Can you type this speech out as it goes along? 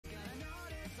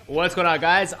What's going on,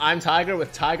 guys? I'm Tiger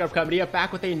with Tiger Uppercut Media,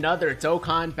 back with another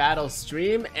Dokkan battle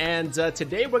stream, and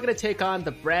today we're going to take on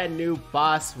the brand new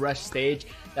boss rush stage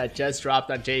that just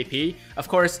dropped on JP. Of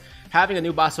course, having a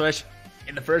new boss rush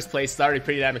in the first place is already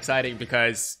pretty damn exciting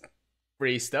because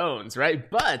free stones, right?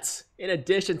 But in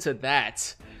addition to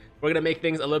that, we're going to make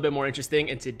things a little bit more interesting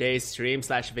in today's stream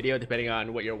slash video, depending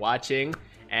on what you're watching,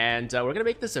 and we're going to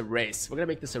make this a race.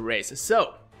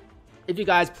 So, if you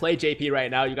guys play JP right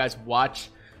now, you guys watch...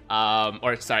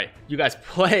 you guys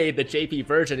play the JP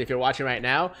version if you're watching right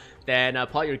now, then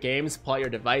pull out your games, pull out your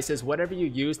devices, whatever you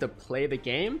use to play the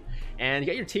game, and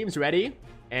get your teams ready,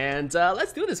 and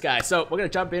let's do this, guys. So we're gonna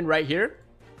jump in right here,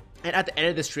 and at the end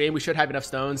of the stream, we should have enough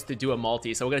stones to do a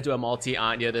multi. So we're gonna do a multi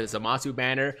on either the Zamasu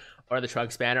banner or the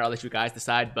Trunks banner. I'll let you guys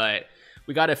decide, but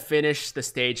we gotta finish the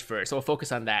stage first, so we'll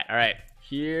focus on that. All right,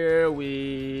 here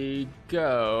we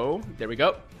go. There we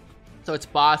go. So it's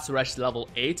boss rush level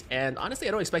 8, and honestly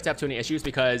I don't expect to have too many issues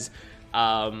because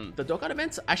the Dokkan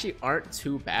events actually aren't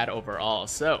too bad overall.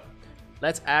 So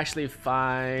let's actually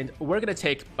find, we're gonna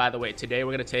take, by the way, today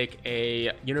we're gonna take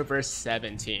a Universe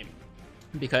 7 team,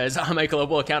 because on my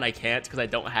global account I can't because I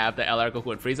don't have the LR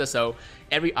Goku and Frieza. So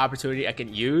every opportunity I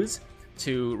can use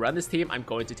to run this team, I'm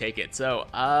going to take it. So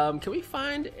can we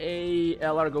find a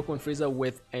LR Goku and Frieza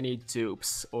with any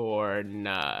dupes or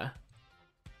nah?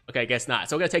 Okay, I guess not.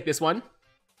 So we're gonna take this one.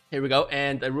 Here we go.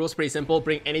 And the rule's pretty simple.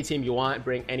 Bring any team you want.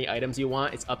 Bring any items you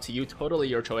want. It's up to you. Totally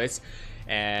your choice.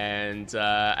 And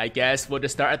I guess we'll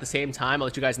just start at the same time. I'll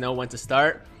let you guys know when to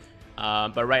start.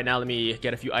 But right now, let me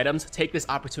get a few items. Take this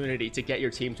opportunity to get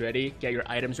your teams ready. Get your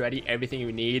items ready. Everything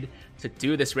you need to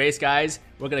do this race, guys.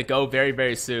 We're gonna go very,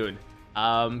 very soon.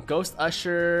 Ghost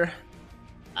Usher...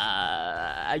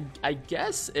 I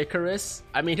guess Icarus.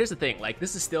 I mean, here's the thing, like,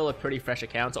 this is still a pretty fresh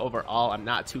account, so overall I'm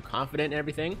not too confident in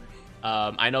everything.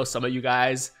 I know some of you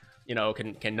guys, you know,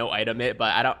 can no item it,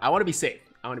 but I want to be safe.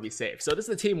 So this is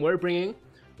the team we're bringing.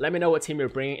 Let me know what team you're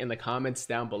bringing in the comments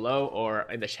down below or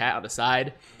in the chat on the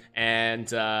side.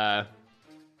 And yeah,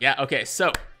 okay,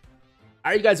 so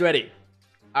are you guys ready?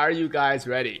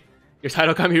 Your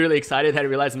title got me really excited. I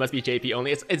realized it must be JP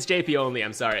only. It's JP only.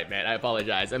 I'm sorry, man, I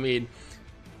apologize. I mean,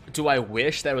 do I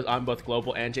wish that it was on both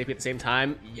global and JP at the same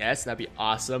time? Yes, that'd be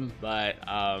awesome, but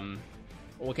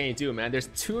what can you do, man? There's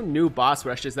 2 new boss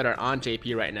rushes that are on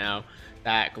JP right now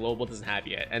that global doesn't have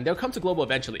yet, and they'll come to global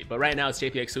eventually, but right now it's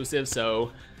JP exclusive,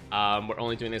 so we're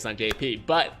only doing this on JP.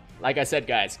 But like I said,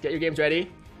 guys, get your games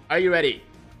ready. Are you ready?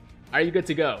 Are you good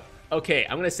to go? Okay,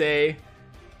 I'm gonna say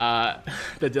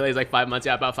the delay is like 5 months.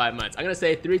 Yeah, about 5 months. I'm gonna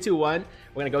say 3, 2, 1.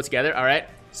 We're gonna go together. All right,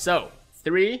 so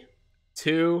 3,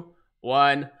 2,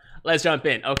 1, let's jump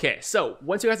in. Okay, so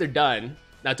once you guys are done,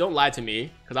 now don't lie to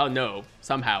me because I'll know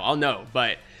somehow. I'll know,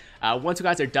 but once you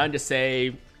guys are done, just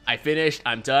say I finished,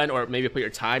 I'm done, or maybe put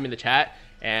your time in the chat,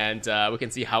 and we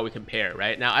can see how we compare.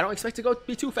 Right now, I don't expect to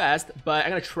be too fast, but I'm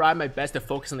gonna try my best to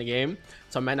focus on the game,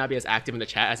 so I might not be as active in the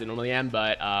chat as I normally am,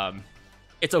 but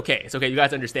it's okay. It's okay. You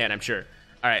guys understand, I'm sure.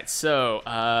 All right, so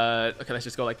okay, let's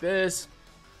just go like this.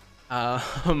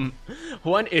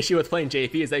 One issue with playing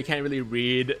JP is that you can't really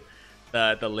read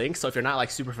the link, so if you're not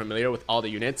like super familiar with all the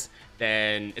units,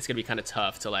 then it's gonna be kind of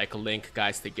tough to like link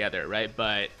guys together, right?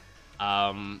 But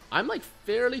I'm like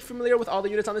fairly familiar with all the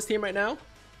units on this team right now,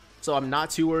 so I'm not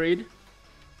too worried.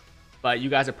 But you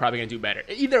guys are probably gonna do better.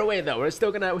 Either way, though, we're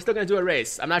still gonna do a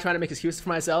race. I'm not trying to make excuses for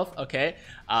myself, okay?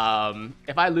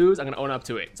 If I lose, I'm gonna own up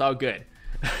to it. It's all good.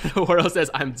 The world says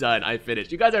I'm done. I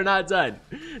finished. You guys are not done.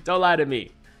 Don't lie to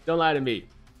me.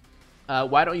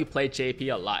 Why don't you play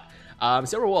JP a lot?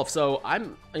 Silver Wolf, so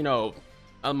I'm, you know,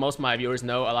 most of my viewers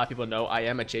know, a lot of people know I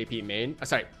am a JP main.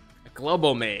 Sorry, a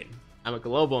global main. I'm a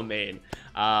global main.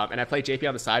 And I play JP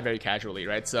on the side very casually,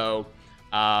 right? So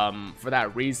for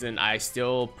that reason, I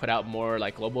still put out more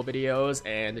like global videos,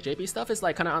 and the JP stuff is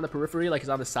like kind of on the periphery, like it's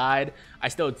on the side. I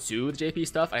still do the JP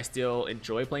stuff. I still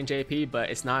enjoy playing JP, but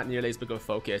it's not nearly as big of a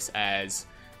focus as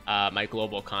my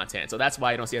global content. So that's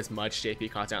why I don't see as much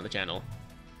JP content on the channel.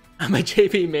 I'm a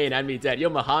JP main, I'm me dead. Yo,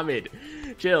 Muhammad,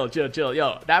 chill.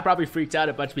 Yo, that probably freaked out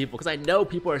a bunch of people because I know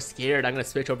people are scared I'm gonna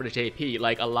switch over to JP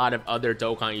like a lot of other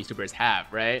Dokkan YouTubers have,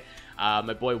 right?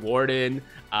 My boy Warden,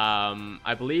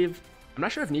 I believe, I'm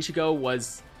not sure if Nishigo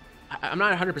was, I'm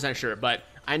not 100% sure, but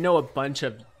I know a bunch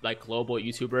of like global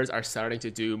YouTubers are starting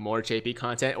to do more JP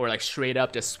content, or like straight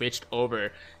up just switched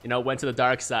over, you know, went to the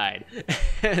dark side.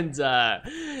 And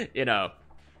you know,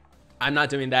 I'm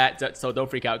not doing that, so don't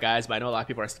freak out, guys, but I know a lot of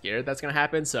people are scared that's gonna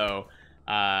happen. So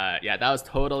yeah, that was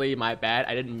totally my bad.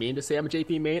 I didn't mean to say I'm a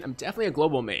JP main. I'm definitely a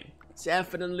global main.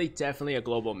 Definitely a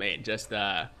global main. Just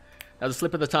that was a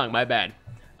slip of the tongue, my bad.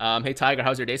 Hey Tiger,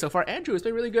 how's your day so far? Andrew, it's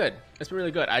been really good. It's been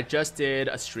really good. I just did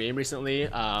a stream recently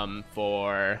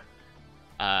for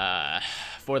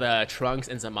the Trunks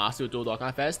and Zamasu Dual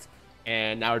Dokkan Fest,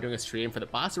 and now we're doing a stream for the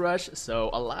boss rush.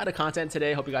 So a lot of content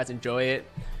today. Hope you guys enjoy it.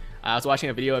 I was watching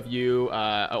a video of you,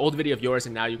 an old video of yours,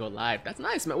 and now you go live. That's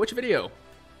nice, man. Which video?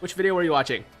 Which video were you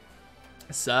watching?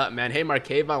 What's up, man? Hey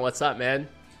Markavon, what's up, man?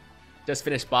 Just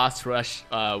finished Boss Rush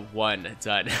 1,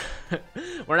 done.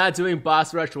 We're not doing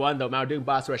Boss Rush 1 though, man. We're doing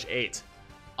Boss Rush 8.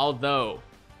 Although,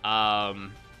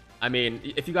 I mean,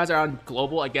 if you guys are on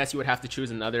global, I guess you would have to choose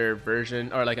another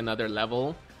version or like another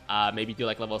level. Maybe do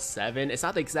like level 7. It's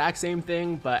not the exact same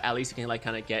thing, but at least you can like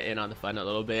kind of get in on the fun a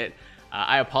little bit.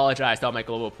 I apologize to all my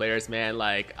global players, man.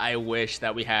 Like, I wish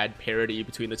that we had parity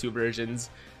between the two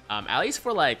versions, at least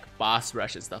for like boss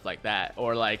rush and stuff like that,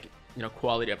 or like, you know,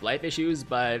 quality of life issues.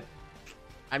 But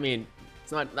I mean,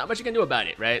 it's not much you can do about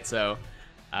it, right? So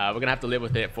we're gonna have to live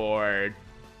with it for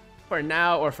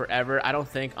now or forever. I don't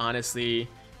think, honestly,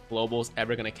 global's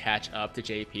ever gonna catch up to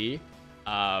JP,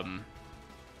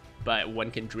 but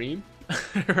one can dream.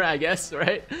 I guess,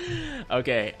 right?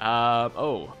 Okay.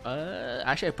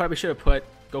 Actually, I probably should have put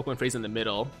Goku and Frieza in the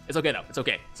middle. It's okay though. It's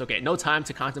okay. It's okay. No time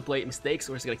to contemplate mistakes.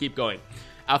 We're just gonna keep going.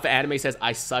 Alpha Anime says,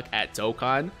 I suck at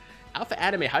Dokkan. Alpha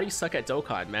Anime, how do you suck at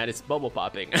Dokkan, man? It's bubble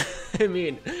popping. I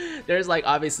mean, there's like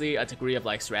obviously a degree of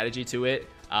like strategy to it,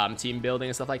 team building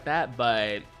and stuff like that,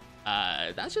 but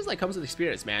that's just like comes with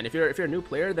experience, man. If you're a new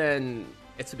player, then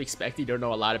it's to be expected. You don't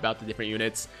know a lot about the different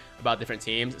units, about different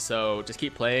teams, so just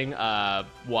keep playing,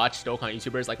 watch Dokkan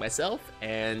YouTubers like myself,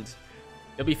 and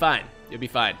you'll be fine. You'll be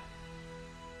fine.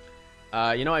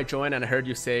 You know, I joined and I heard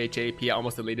you say, JP, I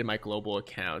almost deleted my global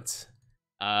account.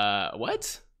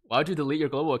 What? Why would you delete your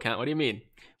global account? What do you mean?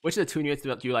 Which of the two units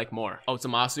do you like more? Oh,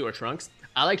 Zamasu or Trunks?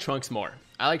 I like Trunks more.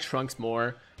 I like Trunks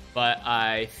more, but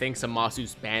I think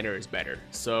Zamasu's banner is better.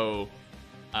 So,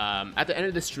 at the end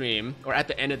of the stream, or at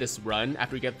the end of this run,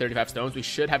 after we get 35 stones, we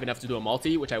should have enough to do a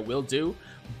multi, which I will do,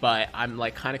 but I'm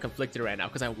like kind of conflicted right now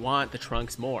because I want the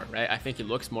Trunks more, right? I think he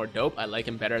looks more dope. I like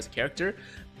him better as a character,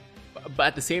 but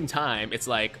at the same time, it's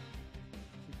like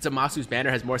Zamasu's banner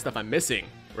has more stuff I'm missing,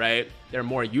 right? There are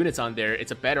more units on there.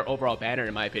 It's a better overall banner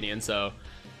in my opinion, so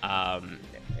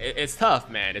it's tough,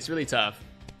 man. It's really tough.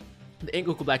 The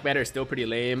Goku Black banner is still pretty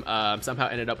lame. Somehow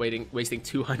ended up wasting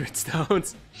 200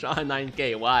 stones. Sean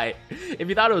 9k, why? If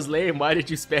you thought it was lame, why did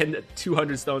you spend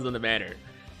 200 stones on the banner?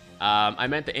 I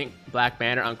meant the Ink Black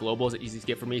banner on global is an easy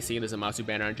skip for me, seeing the Zamasu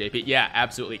banner on JP. Yeah,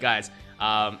 absolutely, guys.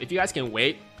 If you guys can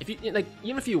wait, if you like,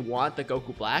 even if you want the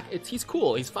Goku Black, he's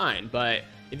cool, he's fine. But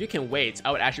if you can wait,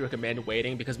 I would actually recommend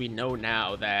waiting because we know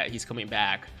now that he's coming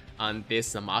back on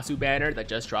this Zamasu banner that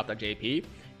just dropped on JP,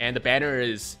 and the banner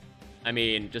is, I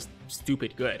mean, just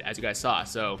stupid good, as you guys saw.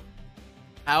 So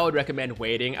I would recommend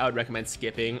waiting. I would recommend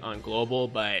skipping on global,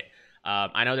 but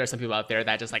I know there are some people out there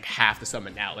that just like have to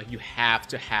summon now. Like, you have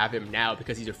to have him now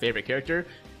because he's your favorite character,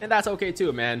 and that's okay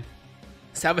too, man.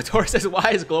 Salvatore says,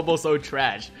 why is global so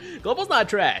trash? Global's not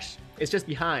trash. It's just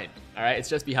behind, all right? It's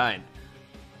just behind.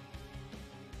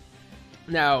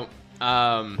 Now,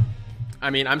 I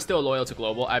mean, I'm still loyal to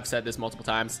global. I've said this multiple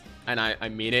times, and I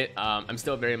mean it. I'm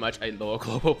still very much a loyal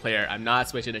global player. I'm not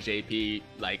switching to JP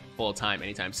like full time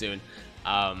anytime soon.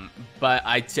 But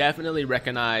I definitely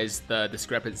recognize the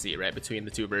discrepancy, right, between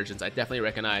the two versions. I definitely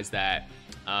recognize that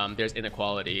there's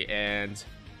inequality, and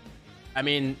I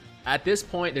mean, at this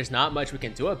point, there's not much we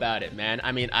can do about it, man.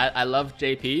 I mean, I love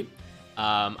JP.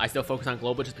 I still focus on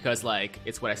global just because, like,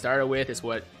 it's what I started with. It's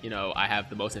what, you know, I have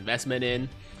the most investment in.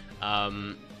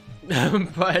 But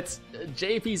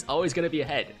JP's always going to be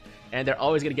ahead, and they're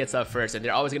always going to get stuff first, and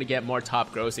they're always going to get more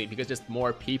top grossing because just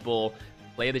more people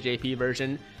play the JP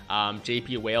version.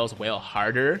 JP whales wail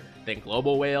harder than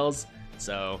global whales,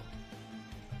 so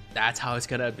that's how it's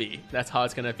gonna be. That's how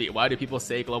it's gonna be. Why do people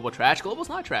say global trash? Global's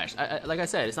not trash. Like I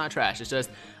said, it's not trash. It's just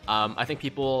I think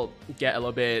people get a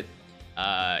little bit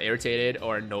irritated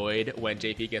or annoyed when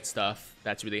JP gets stuff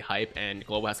that's really hype and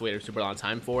global has to wait a super long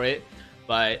time for it.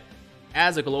 But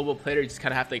as a global player, you just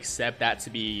kind of have to accept that to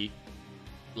be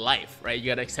life, right? You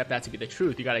gotta accept that to be the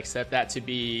truth. You gotta accept that to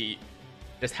be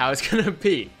just how it's gonna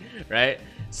be, right?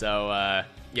 So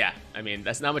yeah, I mean,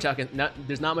 that's not much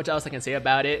there's not much else I can say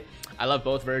about it. I love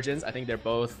both versions. I think they're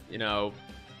both, you know,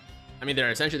 I mean, they're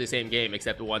essentially the same game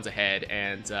except the one's ahead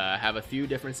and have a few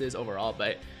differences overall,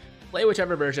 but play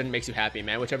whichever version makes you happy,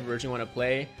 man. Whichever version you want to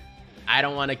play. I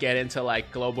don't want to get into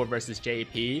like global versus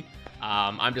JP.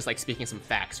 I'm just like speaking some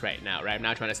facts right now, right? I'm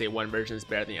not trying to say one version is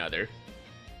better than the other.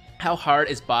 How hard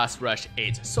is Boss Rush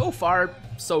 8? So far,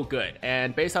 so good.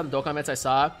 And based on the Dokkan events I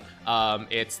saw,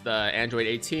 it's the Android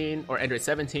 18 or Android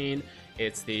 17.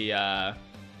 It's the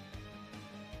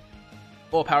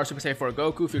full power Super Saiyan 4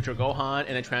 Goku, future Gohan,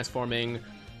 and then transforming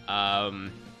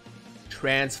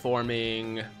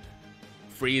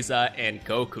Frieza and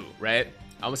Goku, right?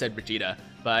 I almost said Vegeta,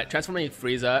 but transforming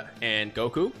Frieza and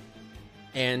Goku,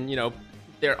 and you know,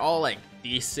 they're all like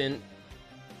decent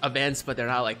events, but they're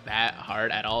not like that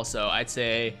hard at all. So I'd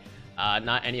say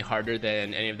not any harder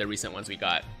than any of the recent ones we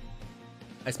got.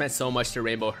 I spent so much to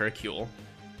Rainbow Hercule.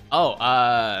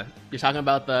 Oh, you're talking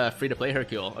about the free-to-play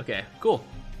Hercule. Okay, cool.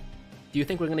 Do you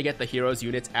think we're gonna get the heroes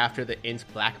units after the Int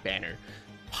Black banner?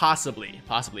 Possibly,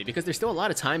 because there's still a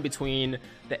lot of time between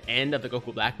the end of the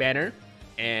Goku Black banner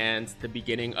and the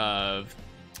beginning of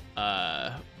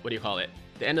what do you call it?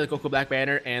 The end of the Goku Black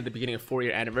banner and the beginning of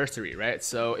 4-year anniversary, right?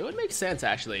 So it would make sense,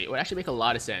 actually. It would actually make a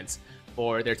lot of sense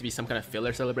for there to be some kind of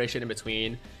filler celebration in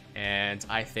between. And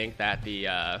I think that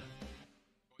the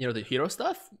you know, the hero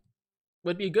stuff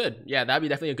would be good. Yeah, that'd be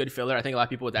definitely a good filler. I think a lot of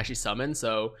people would actually summon,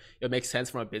 so it would make sense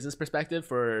from a business perspective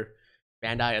for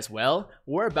Bandai as well.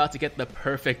 We're about to get the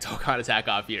perfect Dokkan attack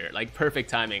off here, like perfect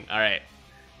timing. All right,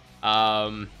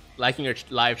 liking your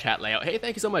live chat layout. Hey,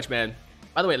 thank you so much, man.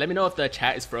 By the way, let me know if the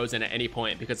chat is frozen at any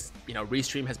point, because you know,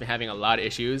 Restream has been having a lot of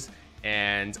issues,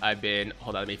 and I've been,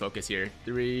 hold on, let me focus here.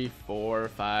 3, 4,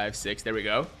 5, 6, there we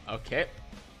go. Okay,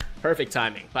 perfect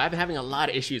timing. But I've been having a lot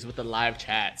of issues with the live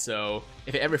chat, so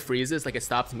if it ever freezes, like it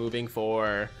stops moving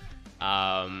for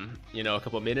you know, a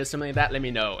couple minutes, something like that, let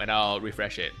me know and I'll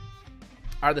refresh it.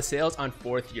 Are the sales on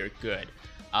 4th year good?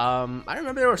 I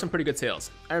remember there were some pretty good sales.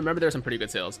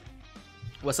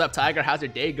 What's up, Tiger? How's your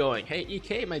day going? Hey,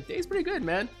 EK, my day's pretty good,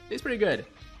 man. Day's pretty good.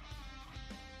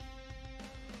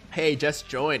 Hey, just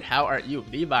joined. How are you?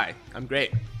 Levi, I'm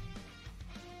great.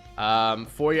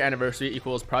 4-year anniversary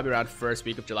equals probably around 1st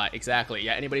week of July. Exactly.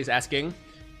 Yeah, anybody's asking?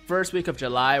 1st week of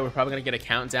July, we're probably gonna get a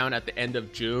countdown at the end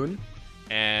of June.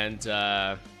 And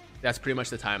that's pretty much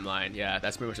the timeline. Yeah,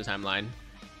 that's pretty much the timeline.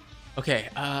 Okay,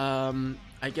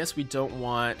 I guess we don't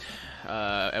want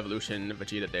Evolution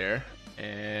Vegeta there.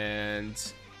 And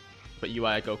put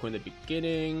UI Goku in the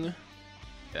beginning. Yeah,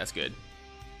 that's good.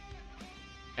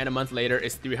 And a month later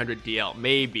is 300 DL.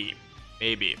 Maybe.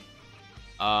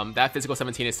 That physical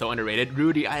 17 is so underrated.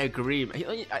 Rudy, I agree.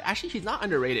 Actually, he's not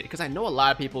underrated because I know a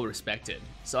lot of people respect it.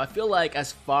 So I feel like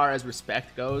as far as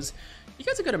respect goes, he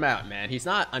gets a good amount, man. He's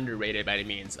not underrated by any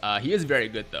means. He is very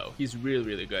good though. He's really,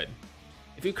 really good.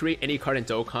 If you create any card in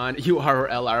Dokkan, UR or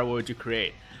LR, what would you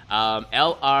create?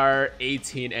 LR,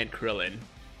 18, and Krillin.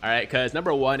 Alright, because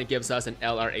number one, it gives us an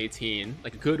LR 18,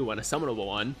 like a good one, a summonable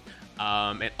one.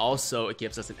 And also it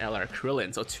gives us an LR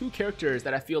Krillin. So 2 characters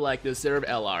that I feel like deserve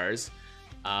LRs.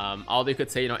 All they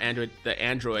could say, you know, the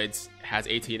androids has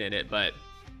 18 in it, but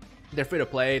they're free to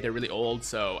play, they're really old,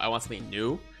 so I want something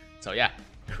new. So yeah,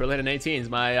 Krillin and 18 is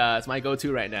my it's my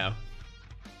go-to right now.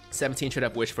 17 should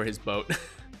have wished for his boat.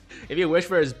 If he wished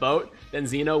for his boat, then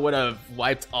Xeno would have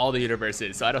wiped all the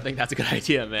universes, so I don't think that's a good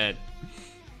idea, man.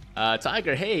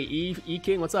 Tiger, hey,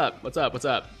 E-King, what's up? What's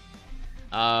up?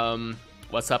 I'm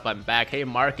back. Hey,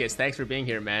 Marcus, thanks for being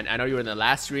here, man. I know you were in the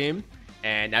last stream,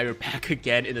 and now you're back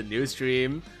again in the new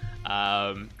stream.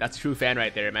 That's a true fan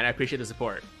right there, man. I appreciate the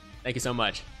support. Thank you so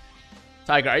much.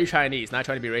 Tiger, are you Chinese? Not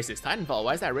trying to be racist. Titanfall,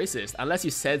 why is that racist? Unless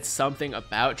you said something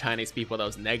about Chinese people that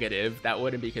was negative, that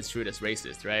wouldn't be construed as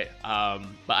racist, right?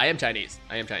 But I am Chinese.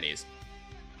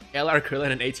 LR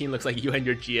Krillin and 18 looks like you and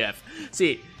your GF.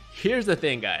 See, here's the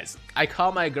thing, guys. I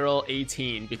call my girl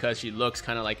 18 because she looks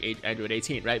kind of like Android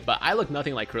 18, right? But I look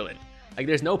nothing like Krillin. Like,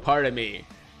 there's no part of me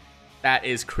that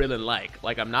is Krillin-like.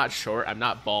 Like, I'm not short, I'm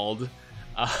not bald.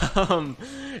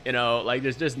 You know, like,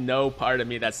 there's just no part of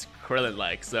me that's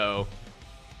Krillin-like, so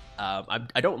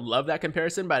I don't love that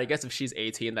comparison, but I guess if she's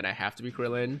 18, then I have to be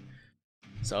Krillin.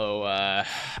 So I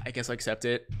guess I'll accept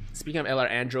it. Speaking of LR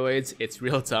androids, it's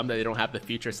real dumb that they don't have the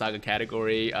Future Saga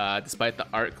category, despite the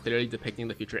art clearly depicting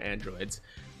the future androids.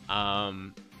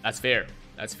 That's fair.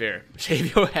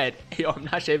 Shave your head. Yo, I'm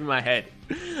not shaving my head.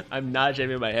 I'm not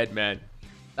shaving my head, man.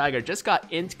 Tiger just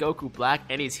got Int Goku Black.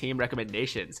 Any team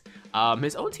recommendations?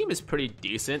 His own team is pretty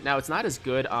decent. Now, it's not as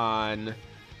good on...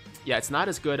 Yeah, it's not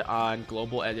as good on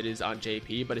global as it is on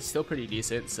JP, but it's still pretty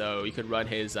decent. So you could run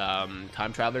his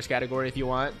Time Travelers category if you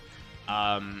want.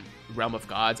 Realm of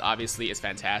Gods obviously is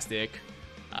fantastic.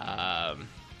 Let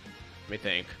me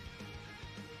think.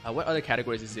 What other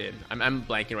categories is it in? I'm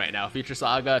blanking right now. Future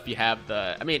Saga, if you have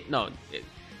the... I mean, no,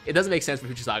 it doesn't make sense for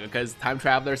Future Saga because Time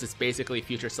Travelers is basically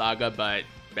Future Saga, but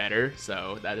better.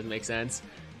 So that doesn't make sense.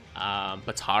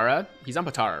 Patara, he's on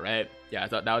Patara, right? Yeah, I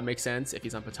thought that would make sense if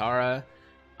he's on Patara.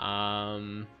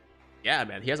 Yeah,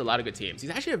 man, he has a lot of good teams.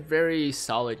 He's actually a very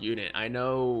solid unit. I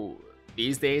know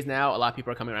these days now, a lot of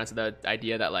people are coming around to the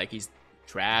idea that like he's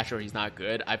trash or he's not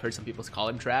good. I've heard some people call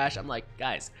him trash. I'm like,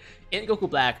 guys, in Goku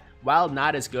Black, while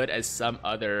not as good as some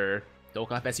other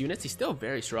Dokkan Fest units, he's still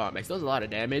very strong. He still does a lot of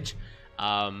damage.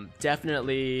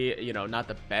 Definitely, you know, not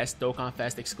the best Dokkan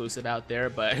Fest exclusive out there,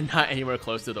 but not anywhere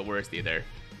close to the worst either.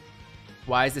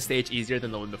 Why is the stage easier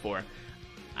than the one before?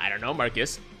 I don't know,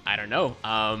 Marcus. I don't know.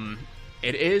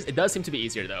 It does seem to be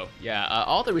easier though. Yeah,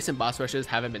 all the recent boss rushes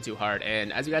haven't been too hard,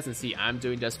 and as you guys can see, I'm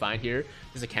doing just fine here.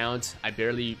 This account, I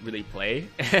barely really play,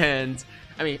 and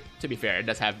I mean, to be fair, it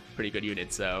does have pretty good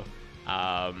units, so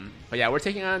but yeah,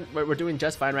 we're doing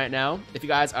just fine right now. If you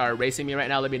guys are racing me right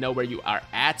now, let me know where you are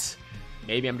at.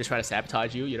 Maybe I'm just trying to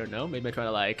sabotage you, you don't know. Maybe I'm trying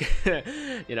to like,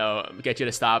 you know, get you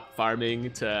to stop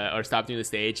farming or stop doing the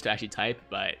stage to actually type,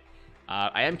 but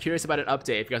I am curious about an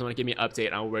update. If you guys want to give me an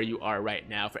update on where you are right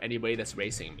now for anybody that's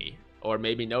racing me, or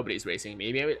maybe nobody's racing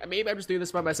me. Maybe I'm just doing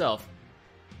this by myself.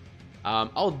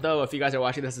 Although if you guys are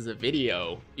watching this as a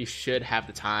video, you should have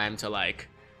the time to like,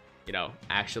 you know,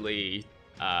 actually.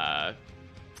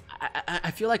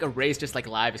 I feel like a race just like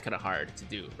live is kind of hard to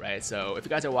do, right? So if you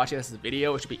guys are watching this as a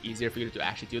video, it should be easier for you to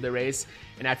actually do the race.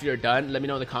 And after you're done, let me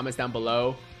know in the comments down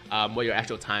below what your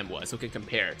actual time was, so we can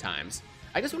compare times.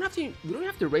 I guess we don't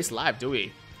have to race live, do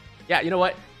we? Yeah, you know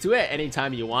what? Do it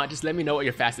anytime you want. Just let me know what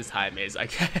your fastest time is, I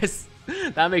guess.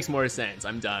 That makes more sense.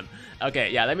 I'm done. Okay,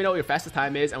 yeah, let me know what your fastest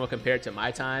time is, and we'll compare it to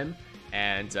my time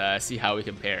and see how we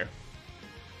compare.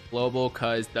 Global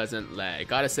cuz doesn't lag.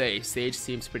 Gotta say, stage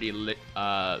seems pretty lean.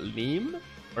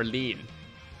 Pretty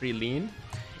lean.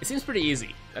 It seems pretty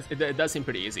easy. It does seem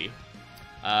pretty easy.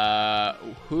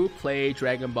 Who played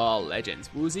Dragon Ball Legends?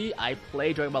 Woozy? I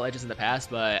played Dragon Ball Legends in the past,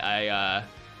 but I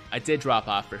did drop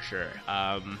off for sure.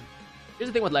 Here's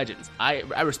the thing with Legends. I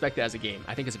respect it as a game.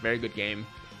 I think it's a very good game.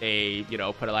 They, you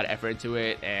know, put a lot of effort into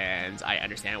it, and I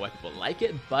understand why people like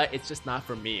it, but it's just not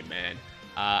for me, man.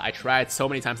 I tried so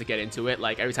many times to get into it.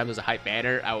 Like every time there's a hype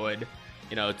banner, I would,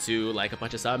 you know, do like a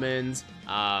bunch of summons,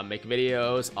 make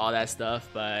videos, all that stuff,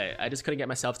 but I just couldn't get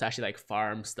myself to actually like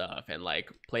farm stuff and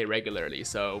like play regularly,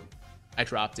 so I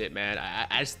dropped it, man.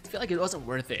 I just feel like it wasn't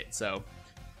worth it, so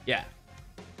yeah.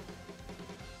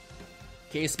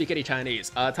 Can you speak any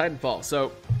Chinese? Titanfall.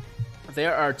 So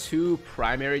there are two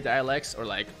primary dialects, or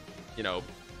like, you know,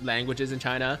 languages in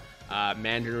China,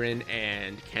 Mandarin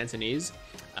and Cantonese.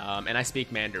 And I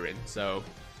speak Mandarin, so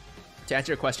to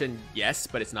answer your question, yes,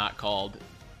 but it's not called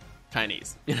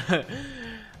Chinese.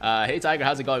 Hey Tiger,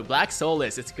 how's it going? Black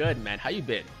Soulless, it's good, man. How you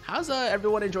been? How's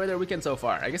everyone enjoying their weekend so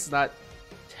far? I guess it's not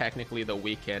technically the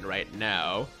weekend right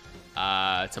now.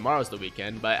 Tomorrow's the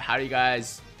weekend, but how are you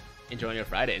guys enjoying your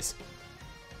Fridays?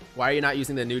 Why are you not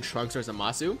using the new Trunks or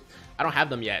Zamasu? I don't have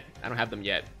them yet.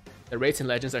 The rates in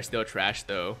Legends are still trash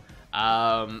though.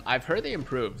 I've heard they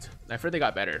improved. I've heard they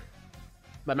got better,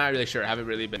 but I'm not really sure. I haven't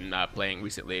really been playing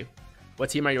recently. What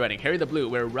team are you running? Harry the Blue.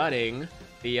 We're running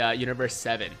the Universe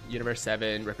 7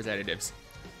 representatives.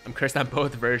 I'm cursed on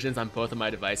both versions on both of my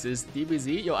devices.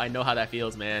 DBZ, yo, I know how that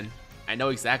feels, man. I know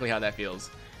exactly how that feels.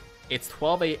 It's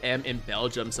 12 a.m. in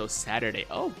Belgium, so Saturday.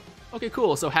 Oh, okay,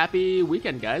 cool. So happy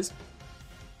weekend, guys.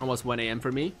 Almost 1 a.m.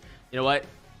 for me. You know what?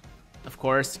 Of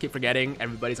course, keep forgetting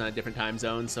everybody's on a different time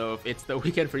zone. So if it's the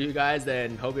weekend for you guys,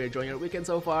 then hope you're enjoying your weekend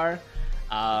so far.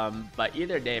 But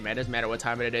either day, man, it doesn't matter what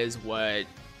time it is, what,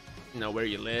 you know, where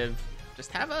you live.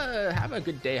 Just have a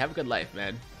good day, have a good life,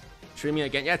 man. Streaming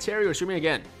again. Yeah, Terry, we're streaming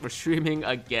again. We're streaming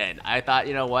again. I thought,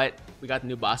 you know what, we got the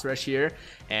new boss rush here,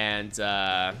 and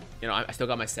you know, I still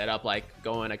got my setup like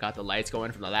going. I got the lights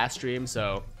going from the last stream,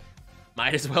 so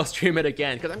might as well stream it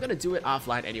again because I'm gonna do it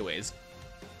offline anyways.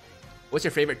 What's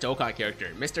your favorite Dokkan character?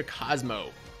 Mr.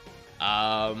 Cosmo.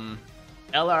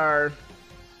 LR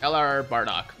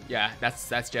Bardock. Yeah,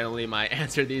 that's generally my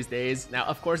answer these days. Now,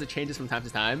 of course, it changes from time to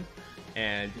time,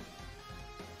 and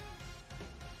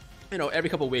you know, every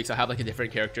couple weeks I'll have like a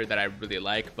different character that I really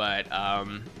like, but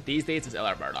these days it's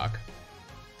LR Bardock.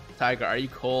 Tiger, are you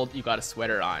cold? You got a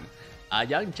sweater on.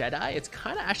 Young Jedi, it's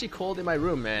kind of actually cold in my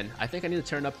room, man. I think I need to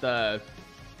turn up the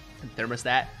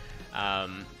thermostat.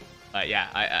 But yeah,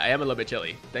 I am a little bit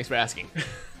chilly. Thanks for asking.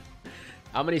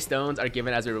 How many stones are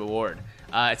given as a reward?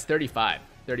 It's 35.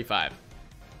 35.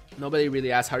 Nobody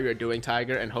really asked how you're doing,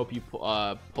 Tiger, and hope you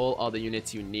pull all the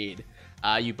units you need.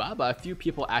 Yubaba, a few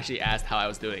people actually asked how I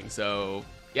was doing, so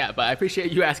yeah, but I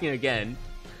appreciate you asking again.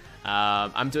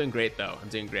 I'm doing great though. I'm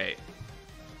doing great.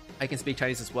 I can speak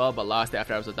Chinese as well, but lost it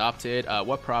after I was adopted.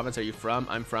 What province are you from?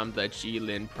 I'm from the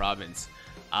Jilin province.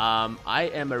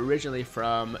 I am originally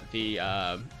from the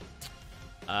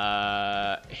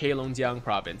Heilongjiang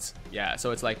province. Yeah,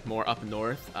 so it's like more up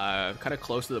north, kind of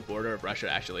close to the border of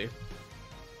Russia actually.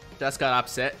 Just got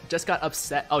upset.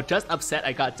 Oh, just upset.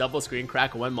 I got double screen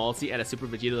crack, 1 multi, and a Super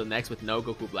Vegeta the next with no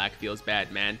Goku Black. Feels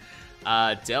bad, man.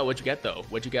 Dale, what'd you get though?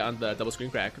 What'd you get on the double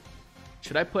screen crack?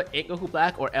 Should I put Ain't Goku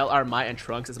Black or LR Mai and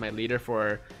Trunks as my leader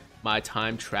for my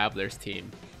Time Travelers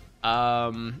team?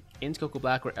 Ain't Goku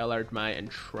Black or LR Mai and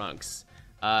Trunks?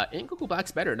 Ain't Goku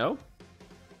Black's better, no?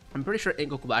 I'm pretty sure Ain't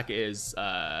Goku Black is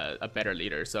a better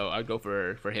leader, so I'd go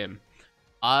for him.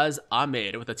 Oz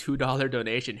Ahmed with a $2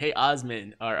 donation. Hey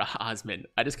Osman, or Osman.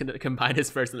 I just combined his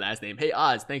first and last name. Hey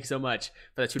Oz, thank you so much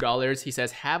for the $2. He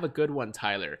says, have a good one,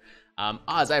 Tyler.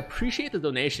 Oz, I appreciate the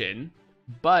donation,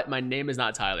 but my name is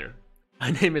not Tyler.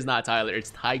 My name is not Tyler. It's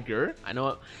Tiger. I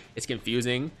know it's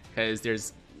confusing because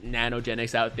there's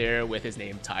nanogenics out there with his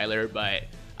name Tyler, but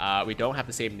we don't have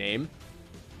the same name.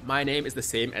 My name is the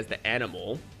same as the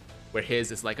animal, where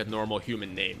his is like a normal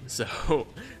human name. So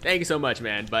thank you so much,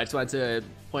 man. But I just wanted to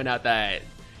point out that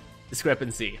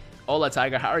discrepancy. Hola,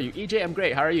 Tiger. How are you? EJ, I'm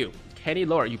great. How are you? Kenny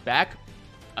Lore, you back?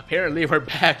 Apparently we're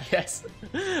back. Yes.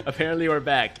 Apparently we're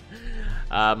back.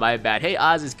 My bad. Hey,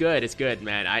 Oz is good. It's good,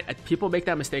 man. People make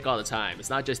that mistake all the time. It's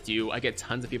not just you. I get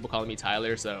tons of people calling me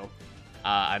Tyler, so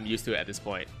I'm used to it at this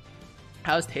point.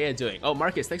 How's Taya doing? Oh,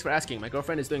 Marcus, thanks for asking. My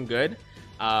girlfriend is doing good.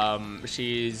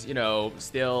 She's, you know,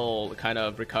 still kind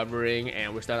of recovering,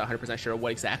 and we're still not 100% sure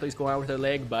what exactly is going on with her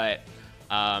leg, but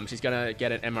she's gonna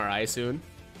get an MRI soon,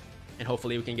 and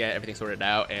hopefully we can get everything sorted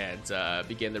out and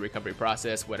begin the recovery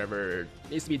process. Whatever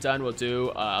needs to be done, we'll do.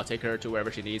 I'll take her to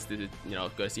wherever she needs to, you know,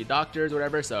 go to see doctors or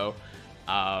whatever. So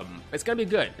it's gonna be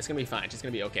good. It's gonna be fine. She's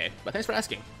gonna be okay. But thanks for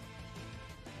asking.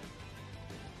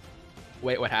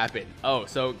 Wait, what happened? Oh,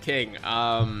 so King,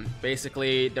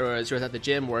 basically she was at the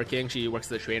gym working. She works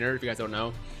as a trainer, if you guys don't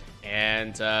know.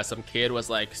 And some kid was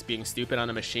like being stupid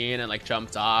on a machine and like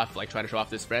jumped off, like trying to show off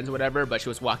to his friends or whatever. But she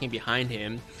was walking behind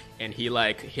him, and he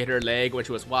like hit her leg when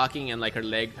she was walking, and like her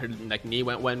like knee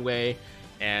went one way,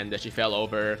 and she fell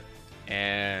over,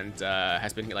 and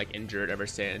has been like injured ever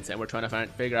since. And we're trying to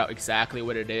figure out exactly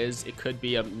what it is. It could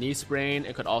be a knee sprain.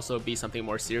 It could also be something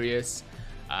more serious.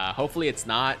 Hopefully it's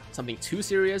not something too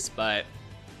serious, but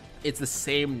it's the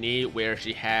same knee where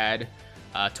she had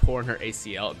torn her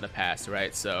ACL in the past,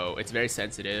 right? So it's very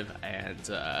sensitive,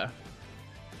 and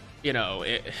you know,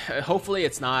 hopefully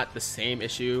it's not the same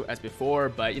issue as before,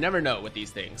 but you never know with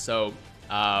these things. So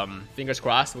fingers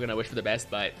crossed. We're gonna wish for the best,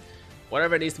 but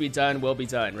whatever needs to be done will be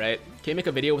done, right? Can you make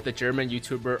a video with the German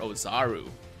YouTuber Ozaru?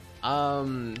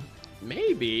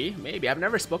 Maybe. I've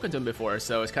never spoken to him before,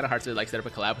 so it's kind of hard to like set up a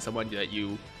collab with someone that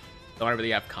you don't really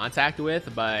have contact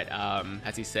with. But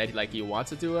has he said like he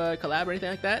wants to do a collab or anything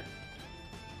like that?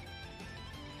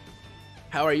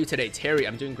 How are you today, Terry?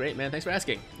 I'm doing great, man. Thanks for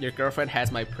asking. Your girlfriend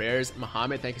has my prayers,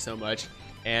 Mohammed. Thank you so much,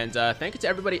 and thank you to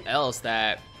everybody else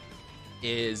that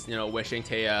is, you know, wishing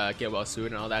Taya get well soon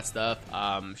and all that stuff.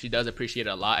 She does appreciate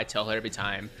it a lot. I tell her every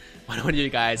time when one of you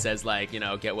guys says like, you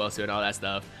know, get well soon, all that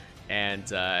stuff.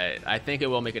 And I think it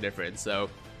will make a difference. So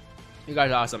you guys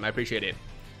are awesome. I appreciate it.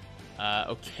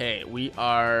 Okay, we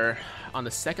are on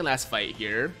the second last fight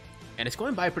here, and it's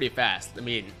going by pretty fast. I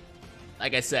mean,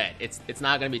 like I said, it's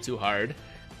not gonna be too hard.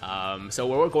 So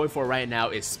what we're going for right now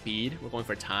is speed. We're going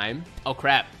for time. Oh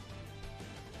crap!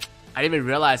 I didn't even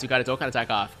realize we got a Dokkan attack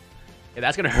off. Yeah,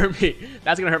 that's gonna hurt me.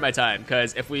 That's gonna hurt my time,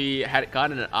 because if we had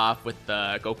gotten it off with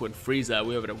Goku and Frieza,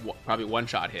 we would have probably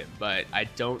one-shot him. But I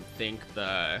don't think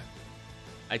the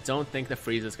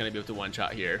Frieza is gonna be able to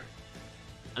one-shot here.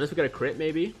 Unless we get a crit,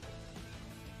 maybe.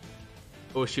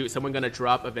 Oh shoot! Someone gonna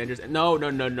drop Avengers? No!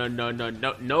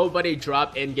 Nobody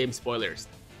drop endgame spoilers.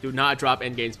 Do not drop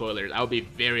endgame spoilers. I would be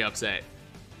very upset.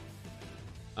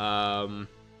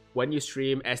 When you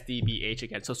stream SDBH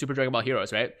again. So Super Dragon Ball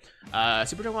Heroes, right?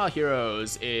 Super Dragon Ball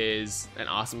Heroes is an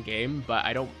awesome game, but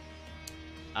I don't...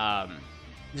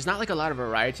 there's not like a lot of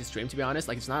variety to stream, to be honest.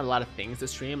 Like, there's not a lot of things to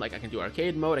stream. Like, I can do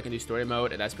arcade mode, I can do story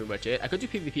mode, and that's pretty much it. I could do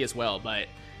PvP as well, but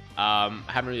I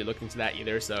haven't really looked into that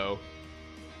either, so...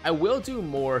 I will do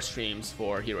more streams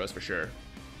for Heroes for sure.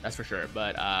 That's for sure,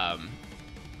 but I'm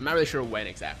not really sure when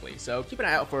exactly. So keep an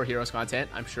eye out for Heroes content.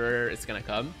 I'm sure it's gonna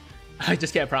come. I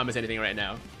just can't promise anything right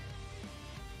now.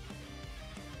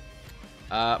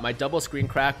 My double screen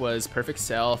crack was Perfect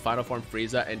Cell, Final Form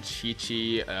Frieza, and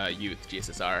Chi-Chi Youth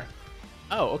GSSR.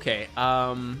 Oh, okay.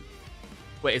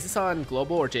 Wait, is this on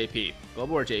Global or JP?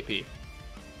 Global or JP?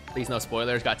 Please no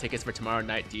spoilers. Got tickets for tomorrow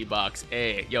night D-Box.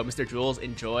 Hey, yo, Mr. Jules,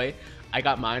 enjoy. I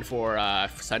got mine for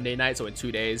Sunday night, so in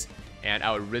 2 days, and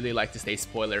I would really like to stay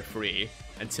spoiler free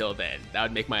until then. That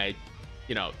would make my,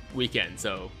 you know, weekend.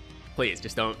 So please,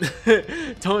 just don't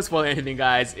don't spoil anything,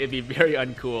 guys. It'd be very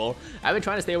uncool. I've been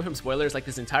trying to stay away from spoilers like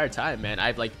this entire time, man.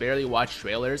 I've like barely watched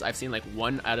trailers. I've seen like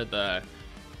one out of the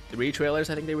 3 trailers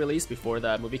I think they released before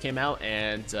the movie came out,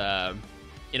 and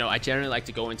you know, I generally like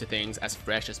to go into things as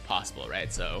fresh as possible,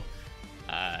 right? So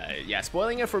yeah,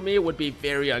 spoiling it for me would be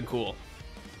very uncool.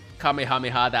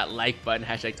 Kamehameha that like button,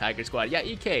 hashtag Tiger Squad. Yeah,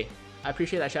 EK, I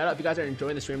appreciate that shout out. If you guys are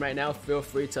enjoying the stream right now, feel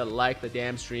free to like the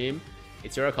damn stream.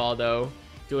 It's your call though.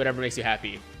 Do whatever makes you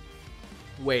happy.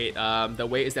 Wait, the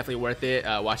wait is definitely worth it.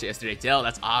 Watched it yesterday. Dell,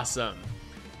 that's awesome.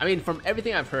 I mean, from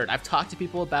everything I've heard, I've talked to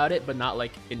people about it, but not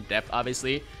like in depth,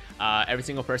 obviously. Every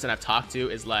single person I've talked to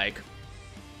is like,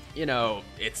 you know,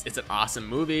 it's an awesome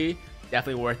movie,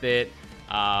 definitely worth it.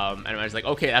 And I was like,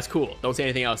 okay, that's cool. Don't say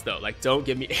anything else though. Like, don't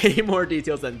give me any more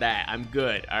details than that. I'm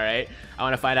good. All right. I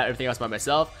want to find out everything else by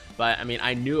myself. But I mean,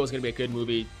 I knew it was gonna be a good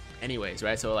movie, anyways,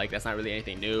 right? So like, that's not really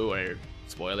anything new or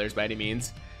spoilers by any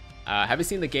means. Have you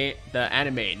seen the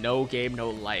anime No Game No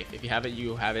Life? If you haven't,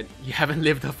 you haven't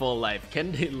lived a full life.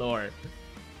 Kennedy lore.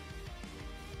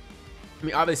 I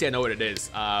mean, obviously I know what it is.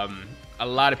 A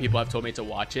lot of people have told me to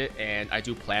watch it, and I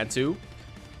do plan to,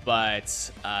 but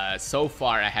so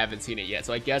far I haven't seen it yet.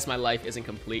 So I guess my life isn't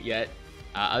complete yet.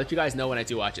 I'll let you guys know when I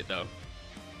do watch it though.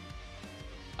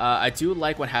 I do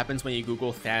like what happens when you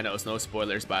Google Thanos. No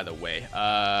spoilers, by the way.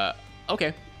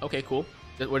 Okay, cool.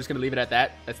 We're just gonna leave it at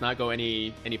that. Let's not go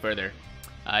any further.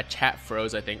 Chat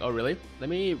froze, I think. Oh, really? Let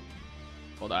me...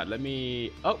 Hold on, let me...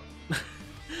 Oh!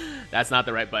 That's not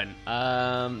the right button.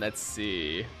 Let's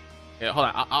see. Yeah, hold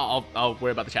on, I'll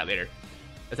worry about the chat later.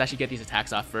 Let's actually get these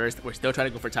attacks off first. We're still trying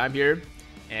to go for time here.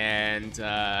 And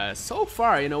so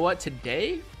far, you know what?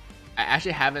 Today, I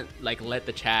actually haven't like let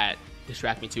the chat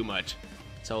distract me too much.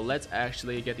 So let's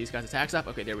actually get these guys' attacks up.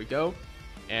 Okay, there we go.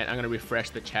 And I'm gonna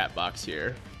refresh the chat box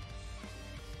here.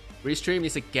 Restream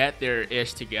needs to get their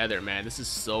ish together, man. This is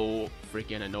so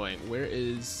freaking annoying. Where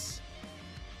is...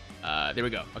 there we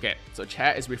go. Okay, so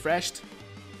chat is refreshed.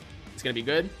 It's gonna be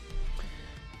good.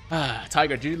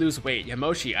 Tiger, did you lose weight?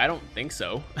 Yamoshi, I don't think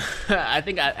so. I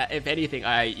think, if anything,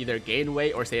 I either gain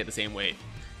weight or stay at the same weight.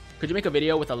 Could you make a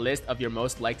video with a list of your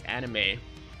most liked anime?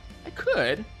 I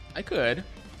could.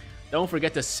 Don't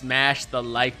forget to smash the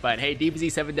like button. Hey,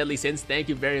 DBZ 7 Deadly Sins, thank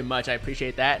you very much. I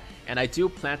appreciate that. And I do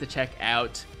plan to check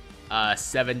out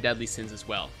 7 Deadly Sins as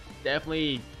well.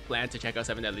 Definitely plan to check out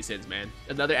 7 Deadly Sins, man.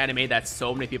 Another anime that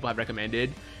so many people have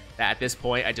recommended that at this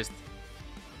point I just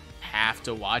have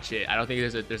to watch it. I don't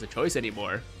think there's a choice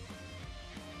anymore.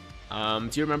 Do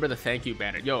you remember the thank you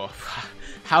banner? Yo,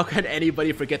 how could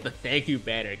anybody forget the thank you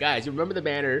banner? Guys, you remember the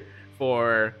banner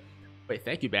for... Wait,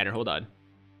 thank you banner, hold on.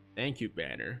 Thank you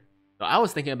banner. So I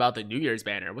was thinking about the New Year's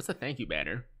banner. What's the thank you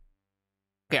banner?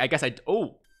 Okay, I guess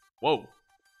oh, whoa.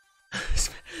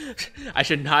 I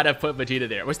should not have put Vegeta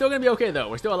there. We're still gonna be okay though.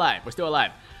 We're still alive.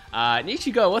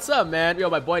 Nichigo, what's up, man? Yo,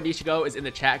 my boy Nichigo is in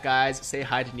the chat, guys. Say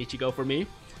hi to Nichigo for me.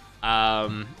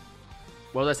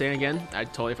 What was I saying again? I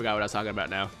totally forgot what I was talking about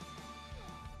now.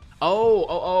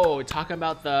 Oh, talking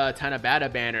about the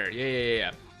Tanabata banner.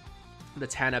 Yeah. The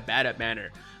Tanabata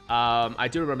banner. I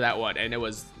do remember that one, and it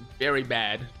was very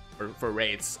bad for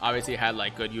rates. Obviously, it had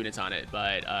like good units on it,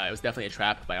 but it was definitely a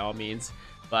trap by all means.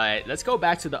 But let's go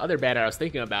back to the other banner I was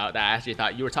thinking about that I actually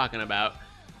thought you were talking about.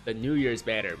 The New Year's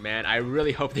banner, man. I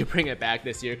really hope they bring it back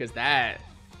this year, because that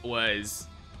was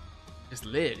just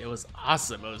lit. It was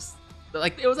awesome. It was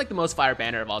like the most fire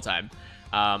banner of all time.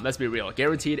 Let's be real.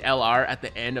 Guaranteed LR at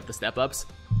the end of the step ups.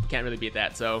 Can't really beat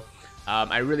that. So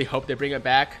I really hope they bring it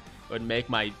back. It would make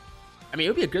my... I mean,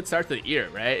 it would be a good start to the year,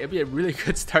 right? It would be a really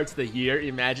good start to the year.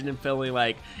 Imagine him filling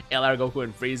like LR Goku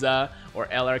and Frieza or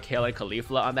LR Kale and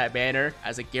Caulifla on that banner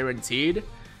as a guaranteed.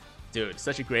 Dude,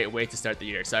 such a great way to start the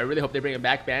year. So I really hope they bring it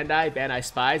back. Bandai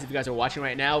Spies, if you guys are watching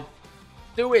right now,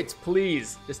 do it,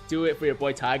 please. Just do it for your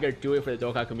boy Tiger. Do it for the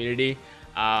Dokkan community.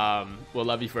 We'll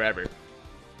love you forever.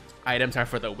 Items are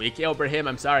for the week. Yo, Brahim,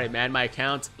 I'm sorry, man. My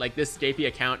account, like this JP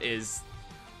account is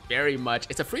very much...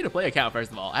 It's a free-to-play account,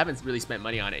 first of all. I haven't really spent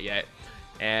money on it yet.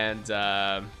 And,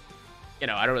 you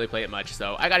know, I don't really play it much,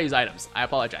 so I gotta use items. I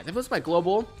apologize. If it was my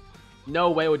global,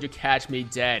 no way would you catch me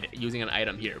dead using an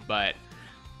item here. But,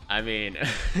 I mean,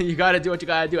 you gotta do what you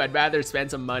gotta do. I'd rather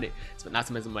spend some money. Not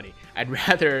spend some money. I'd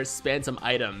rather spend some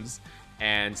items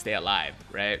and stay alive,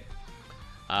 right?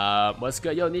 What's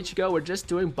good? Yo, Nichigo, we're just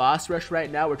doing boss rush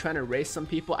right now. We're trying to race some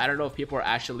people. I don't know if people are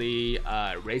actually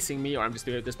racing me or I'm just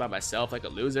doing this by myself like a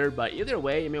loser. But either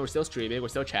way, I mean, we're still streaming. We're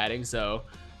still chatting, so...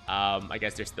 I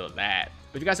guess there's still that.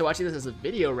 But if you guys are watching this as a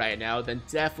video right now, then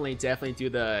definitely do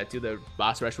the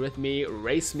boss rush with me,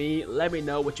 race me, let me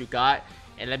know what you got,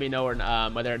 and let me know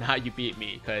whether or not you beat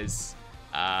me, because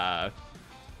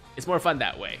it's more fun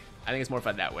that way. I think it's more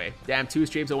fun that way. Damn, 2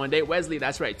 streams in one day. Wesley,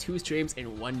 that's right, 2 streams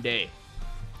in one day.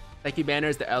 Thank you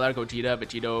banners, the LR, Gogeta,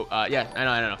 Vegito. Yeah, I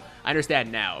know. I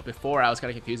understand now. Before, I was kind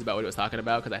of confused about what he was talking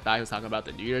about because I thought he was talking about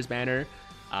the New Year's banner.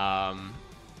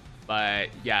 But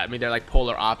yeah, I mean, they're like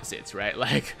polar opposites, right?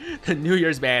 Like, the New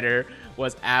Year's banner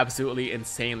was absolutely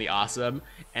insanely awesome.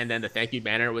 And then the thank you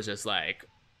banner was just like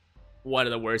one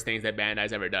of the worst things that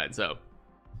Bandai's ever done. So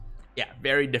yeah,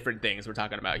 very different things we're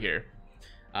talking about here.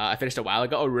 I finished a while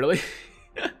ago. Oh, really?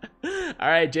 All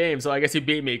right, James. So I guess you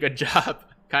beat me. Good job.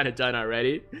 Kind of done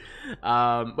already.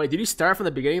 Wait, did you start from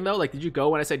the beginning though? Like, did you go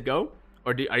when I said go,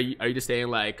 or are you just saying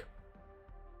like,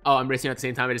 oh, I'm racing at the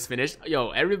same time I just finished? Yo,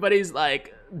 everybody's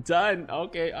like done.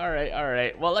 Okay, all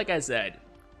right. Well, like I said,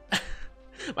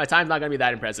 my time's not gonna be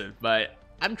that impressive, but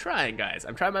I'm trying, guys.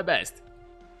 I'm trying my best.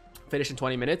 Finish in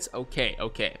 20 minutes. Okay.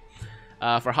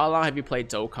 For how long have you played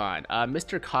Dokkan?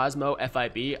 Mr. Cosmo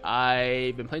FIB.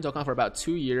 I've been playing Dokkan for about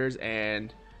 2 years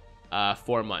and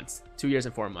 4 months. 2 years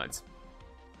and 4 months.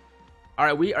 All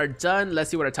right, we are done.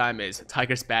 Let's see what our time is.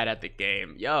 Tiger's bad at the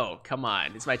game. Yo, come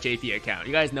on. It's my JP account.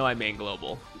 You guys know I main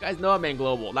global. I'm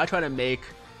not trying to make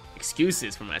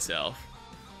excuses for myself.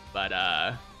 But,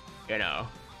 you know,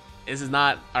 this is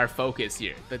not our focus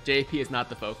here. The JP is not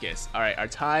the focus. All right, our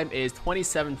time is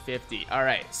 27:50. All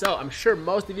right, so I'm sure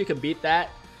most of you can beat that.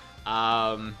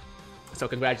 So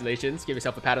congratulations. Give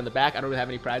yourself a pat on the back. I don't really have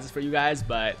any prizes for you guys,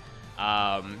 but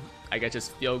I guess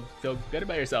just feel good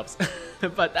about yourselves.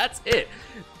 But that's it.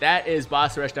 That is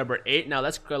boss rush number 8. Now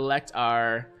let's collect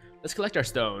our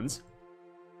stones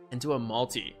and do a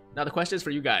multi. Now the question is for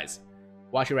you guys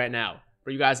watching right now. For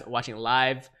you guys watching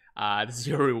live, this is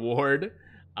your reward.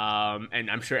 And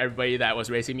I'm sure everybody that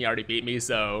was racing me already beat me.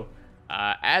 So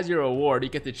as your reward, you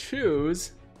get to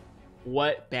choose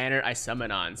what banner I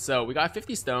summon on. So we got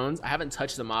 50 stones. I haven't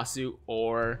touched the Zamasu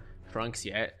or Trunks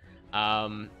yet.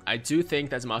 I do think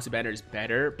that Zamasu banner is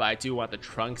better, but I do want the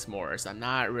Trunks more, so I'm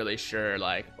not really sure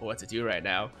like what to do right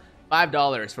now.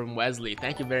 $5 from Wesley.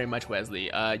 Thank you very much, Wesley.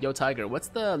 Yo Tiger, what's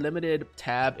the limited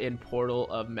tab in Portal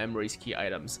of Memories key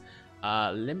items?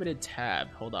 Limited tab.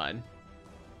 Hold on.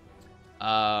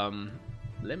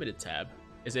 Limited tab.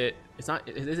 Is it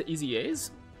Easy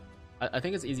A's? I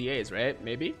think it's Easy A's, right?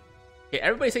 Maybe. Okay,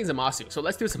 everybody's saying Zamasu, so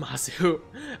let's do Zamasu.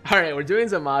 All right, we're doing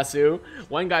Zamasu.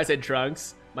 One guy said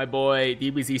Trunks. My boy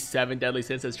DBZ7 Deadly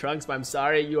Sin says Trunks, but I'm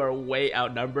sorry, you are way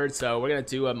outnumbered. So we're gonna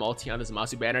do a multi on the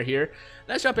Zamasu banner here.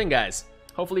 Let's jump in, guys.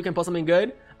 Hopefully you can pull something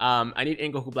good. I need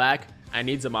Goku Black. I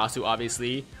need Zamasu,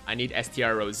 obviously. I need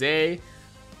STR Rose.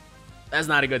 That's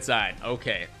not a good sign.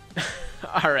 Okay.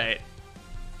 All right.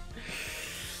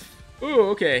 Ooh,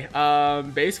 okay.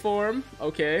 Base form.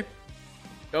 Okay.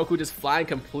 Goku just flying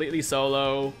completely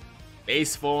solo.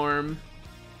 Base form.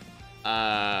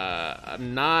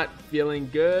 I'm not feeling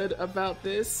good about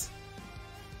this.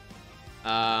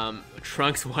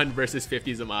 Trunks 1 versus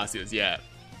 50 Zamasus. Yeah.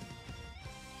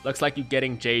 Looks like you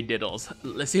getting J Diddles.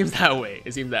 It seems that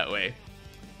way.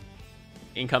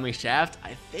 Incoming shaft?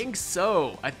 I think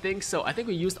so. I think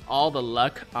we used all the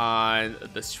luck on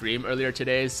the stream earlier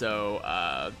today,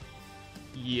 so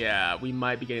yeah, we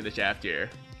might be getting the shaft here.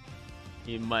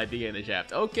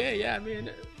 Okay, yeah, I mean,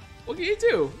 what can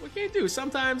you do?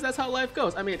 Sometimes that's how life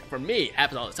goes. I mean, for me, it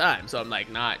happens all the time, so I'm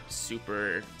like not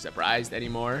super surprised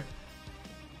anymore.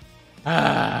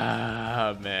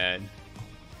 Ah, man.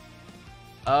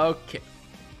 Okay.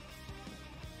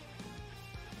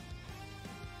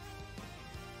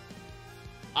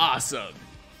 Awesome.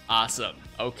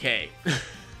 Okay.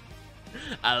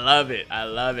 I love it.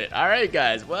 All right,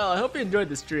 guys. Well, I hope you enjoyed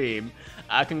the stream.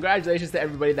 Congratulations to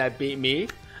everybody that beat me.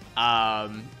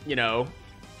 You know,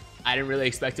 I didn't really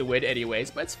expect to win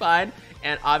anyways, but it's fine.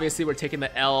 And obviously, we're taking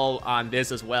the L on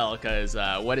this as well, because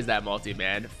what is that multi,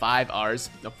 man? 4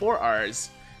 R's.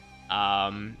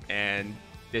 And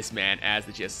this man as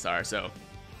the GSSR. So,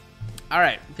 all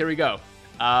right, here we go.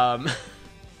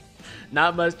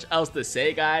 Not much else to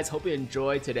say, guys. Hope you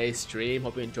enjoyed today's stream.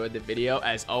 Hope you enjoyed the video.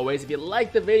 As always, if you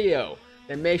liked the video,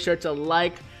 then make sure to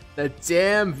like the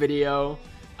damn video.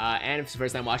 And if it's your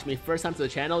first time watching me, first time to the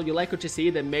channel, you like what you see,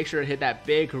 then make sure to hit that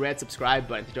big red subscribe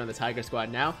button to join the Tiger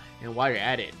Squad now. And while you're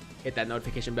at it, hit that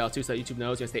notification bell too so YouTube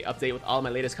knows you'll stay updated with all my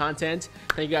latest content.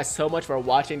 Thank you guys so much for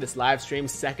watching this live stream,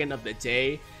 second of the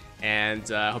day. And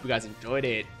hope you guys enjoyed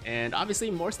it. And obviously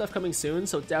more stuff coming soon,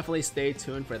 so definitely stay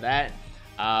tuned for that.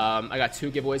 I got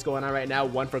 2 giveaways going on right now,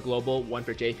 one for global, one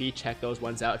for JP. Check those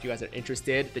ones out if you guys are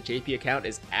interested. The JP account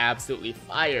is absolutely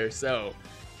fire, so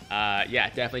yeah,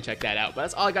 definitely check that out. But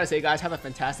that's all I gotta say, guys. Have a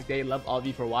fantastic day. Love all of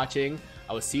you for watching.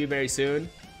 I will see you very soon.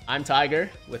 I'm Tiger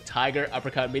with Tiger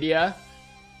Uppercut Media,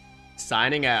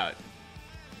 signing out.